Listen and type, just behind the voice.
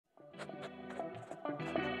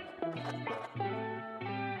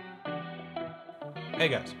Hey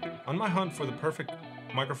guys, on my hunt for the perfect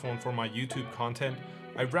microphone for my YouTube content,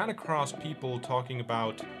 I ran across people talking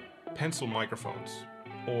about pencil microphones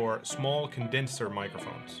or small condenser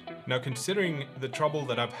microphones. Now, considering the trouble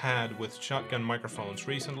that I've had with shotgun microphones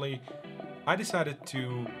recently, I decided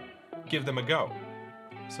to give them a go.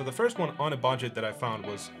 So the first one on a budget that I found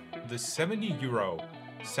was the €70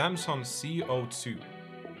 Samson C02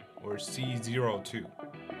 or C02.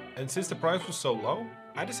 And since the price was so low,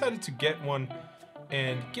 I decided to get one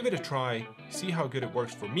and give it a try, see how good it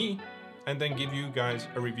works for me, and then give you guys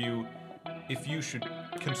a review if you should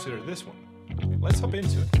consider this one. Let's hop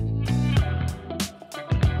into it.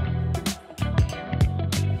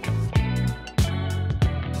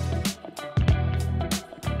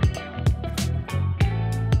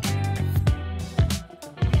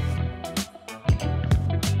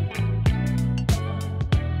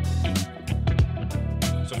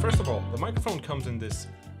 So first of all, the microphone comes in this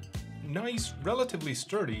nice, relatively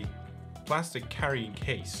sturdy plastic carrying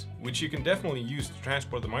case, which you can definitely use to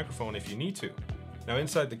transport the microphone if you need to. Now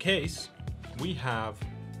inside the case, we have,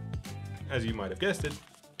 as you might have guessed it,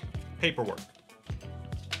 paperwork.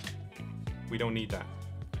 We don't need that.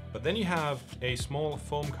 But then you have a small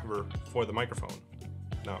foam cover for the microphone.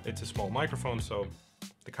 Now it's a small microphone, so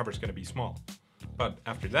the cover is going to be small. But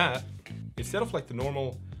after that, instead of like the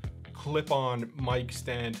normal clip-on mic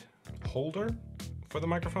stand holder for the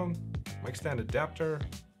microphone, mic stand adapter,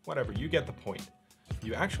 whatever, you get the point.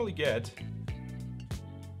 You actually get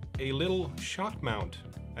a little shock mount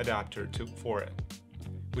adapter for it,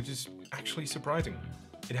 which is actually surprising.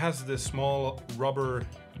 It has this small rubber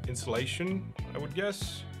insulation, I would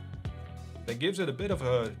guess, that gives it a bit of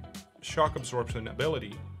a shock absorption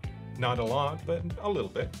ability. Not a lot, but a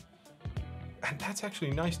little bit. And that's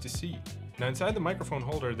actually nice to see. Now inside the microphone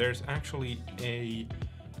holder, there's actually a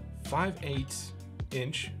 5/8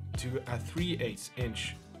 inch to a 3/8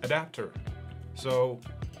 inch adapter. So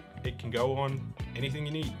it can go on anything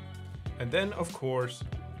you need. And then of course,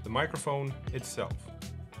 the microphone itself.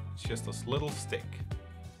 It's just this little stick,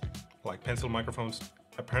 like pencil microphones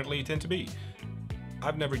apparently tend to be.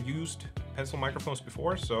 I've never used pencil microphones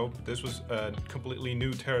before, so this was a completely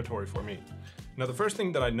new territory for me. Now the first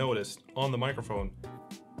thing that I noticed on the microphone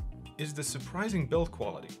is the surprising build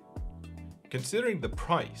quality. Considering the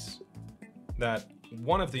price, that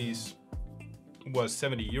one of these was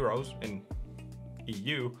 €70 in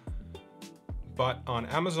EU, but on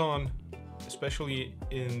Amazon, especially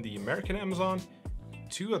in the American Amazon,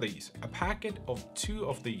 two of these, a packet of two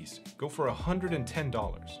of these, go for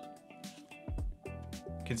 $110.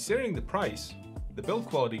 Considering the price, the build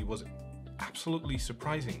quality was absolutely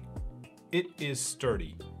surprising. It is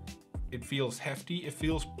sturdy, it feels hefty, it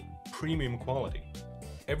feels premium quality.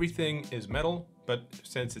 Everything is metal, but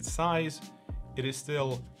since its size, it is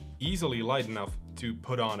still easily light enough to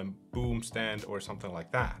put on a boom stand or something like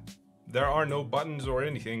that. There are no buttons or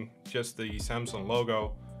anything, just the Samsung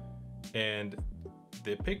logo and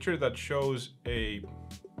the picture that shows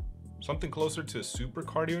something closer to a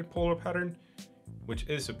supercardioid polar pattern, which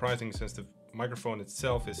is surprising since the microphone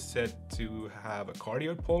itself is said to have a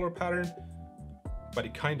cardioid polar pattern, but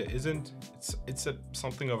it kinda isn't. It's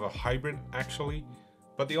something of a hybrid actually.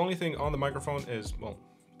 But the only thing on the microphone is, well,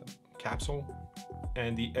 the capsule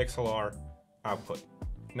and the XLR output.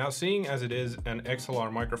 Now, seeing as it is an XLR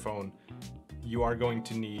microphone, you are going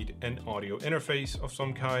to need an audio interface of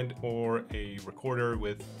some kind or a recorder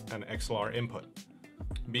with an XLR input,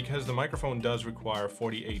 because the microphone does require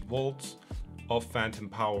 48 volts of phantom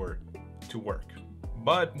power to work.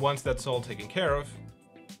 But once that's all taken care of,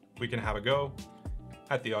 we can have a go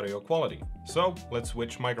at the audio quality. So let's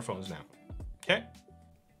switch microphones now, okay?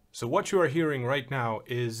 So what you are hearing right now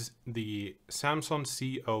is the Samson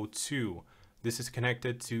C02. This is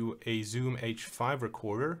connected to a Zoom H5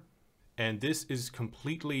 recorder, and this is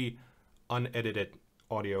completely unedited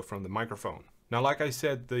audio from the microphone. Now, like I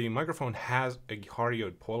said, the microphone has a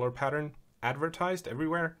cardioid polar pattern advertised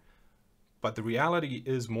everywhere, but the reality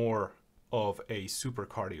is more of a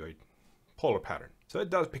supercardioid polar pattern. So it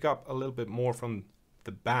does pick up a little bit more from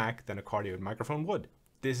the back than a cardioid microphone would.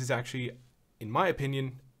 This is actually, in my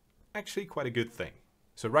opinion, actually quite a good thing.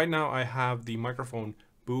 So right now I have the microphone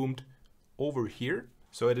boomed over here,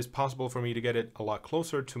 so it is possible for me to get it a lot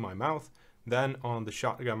closer to my mouth than on the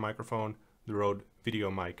shotgun microphone, the Rode video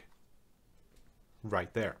mic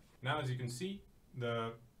right there. Now, as you can see,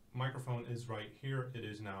 the microphone is right here. It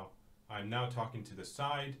is now, I'm now talking to the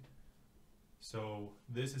side, so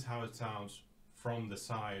this is how it sounds from the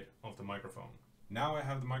side of the microphone. Now I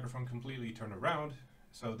have the microphone completely turned around,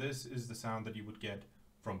 so this is the sound that you would get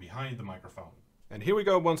from behind the microphone. And here we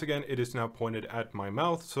go, once again, it is now pointed at my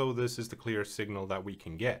mouth, so this is the clear signal that we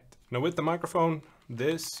can get. Now with the microphone,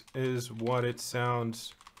 this is what it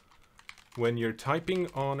sounds when you're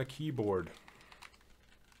typing on a keyboard.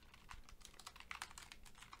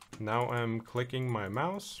 Now I'm clicking my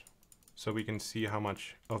mouse so we can see how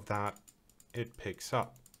much of that it picks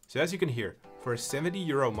up. So as you can hear, for a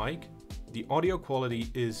 €70 mic, the audio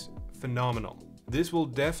quality is phenomenal. This will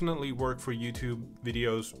definitely work for YouTube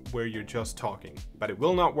videos where you're just talking, but it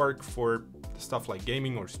will not work for stuff like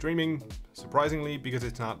gaming or streaming, surprisingly, because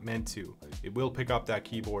it's not meant to. It will pick up that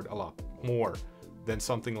keyboard a lot more than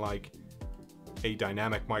something like a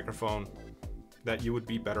dynamic microphone that you would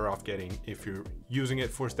be better off getting if you're using it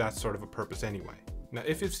for that sort of a purpose anyway. Now,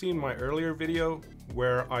 if you've seen my earlier video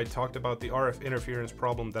where I talked about the RF interference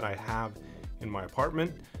problem that I have in my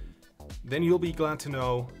apartment, then you'll be glad to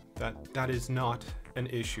know that that is not an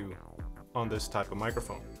issue on this type of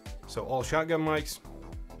microphone. So all shotgun mics,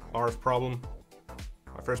 RF problem.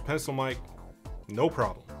 My first pencil mic, no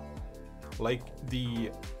problem. Like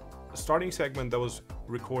the starting segment that was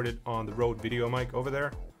recorded on the Rode video mic over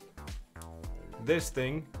there, this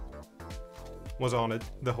thing was on it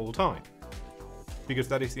the whole time, because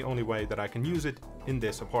that is the only way that I can use it in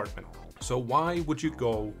this apartment. So why would you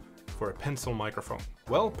go for a pencil microphone?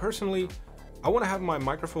 Well, personally, I want to have my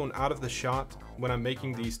microphone out of the shot when I'm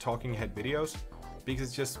making these talking head videos,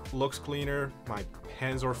 because it just looks cleaner. My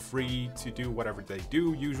hands are free to do whatever they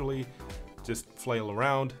do usually, just flail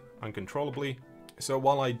around uncontrollably. So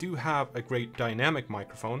while I do have a great dynamic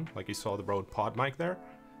microphone, like you saw the Rode Pod mic there,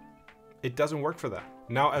 it doesn't work for that.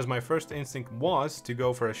 Now, as my first instinct was to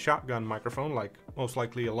go for a shotgun microphone, like most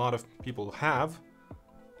likely a lot of people have,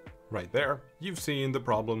 right there, you've seen the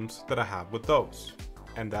problems that I have with those.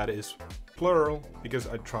 And that is plural, because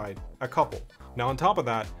I tried a couple. Now on top of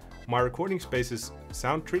that, my recording space's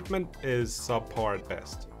sound treatment is subpar at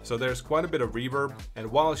best. So there's quite a bit of reverb,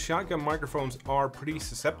 and while shotgun microphones are pretty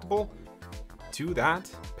susceptible to that,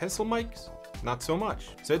 pencil mics, not so much.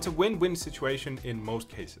 So it's a win-win situation in most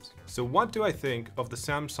cases. So what do I think of the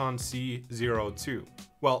Samson C02?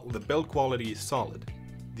 Well, the build quality is solid,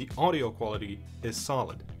 the audio quality is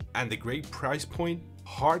solid, and the great price point,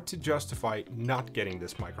 hard to justify not getting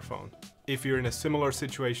this microphone. If you're in a similar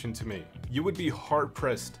situation to me, you would be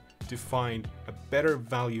hard-pressed to find a better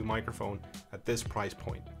value microphone at this price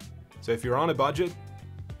point. So if you're on a budget,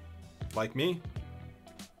 like me,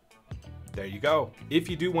 there you go. If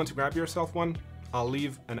you do want to grab yourself one, I'll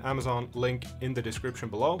leave an Amazon link in the description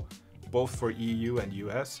below, both for EU and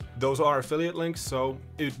US. Those are affiliate links, so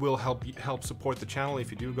it will help support the channel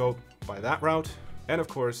if you do go by that route. And of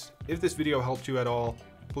course, if this video helped you at all,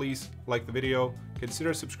 please like the video,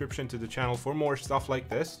 consider subscription to the channel for more stuff like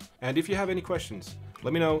this. And if you have any questions,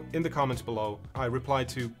 let me know in the comments below. I reply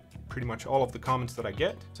to pretty much all of the comments that I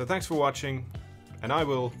get. So thanks for watching, and I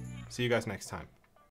will see you guys next time.